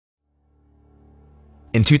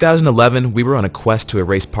In 2011, we were on a quest to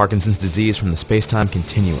erase Parkinson's disease from the space-time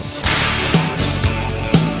continuum.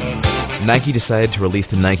 Nike decided to release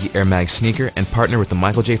the Nike Air Mag sneaker and partner with the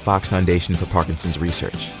Michael J. Fox Foundation for Parkinson's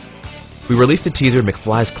Research. We released the teaser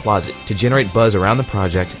McFly's Closet to generate buzz around the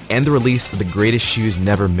project and the release of the greatest shoes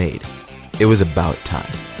never made. It was about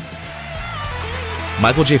time.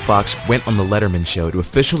 Michael J. Fox went on the Letterman show to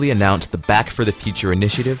officially announce the Back for the Future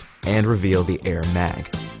initiative and reveal the Air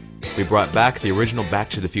Mag. We brought back the original Back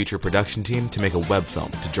to the Future production team to make a web film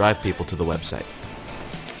to drive people to the website.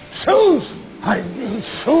 Shoes! I need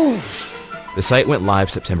shoes! The site went live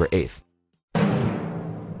September 8th.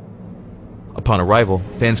 Upon arrival,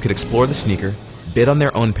 fans could explore the sneaker, bid on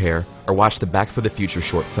their own pair, or watch the Back for the Future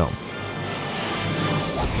short film.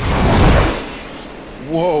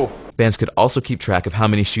 Whoa! Fans could also keep track of how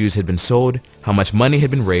many shoes had been sold, how much money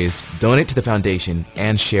had been raised, donate to the foundation,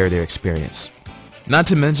 and share their experience. Not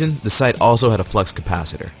to mention, the site also had a flux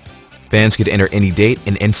capacitor. Fans could enter any date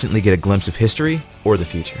and instantly get a glimpse of history or the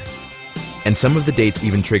future. And some of the dates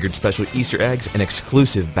even triggered special Easter eggs and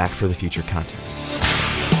exclusive Back for the Future content.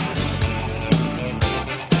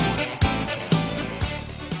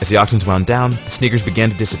 As the auctions wound down, the sneakers began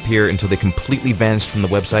to disappear until they completely vanished from the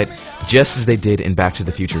website, just as they did in Back to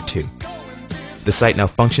the Future 2. The site now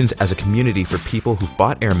functions as a community for people who've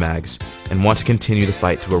bought Air Mags and want to continue the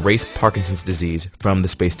fight to erase Parkinson's disease from the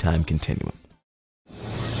space-time continuum.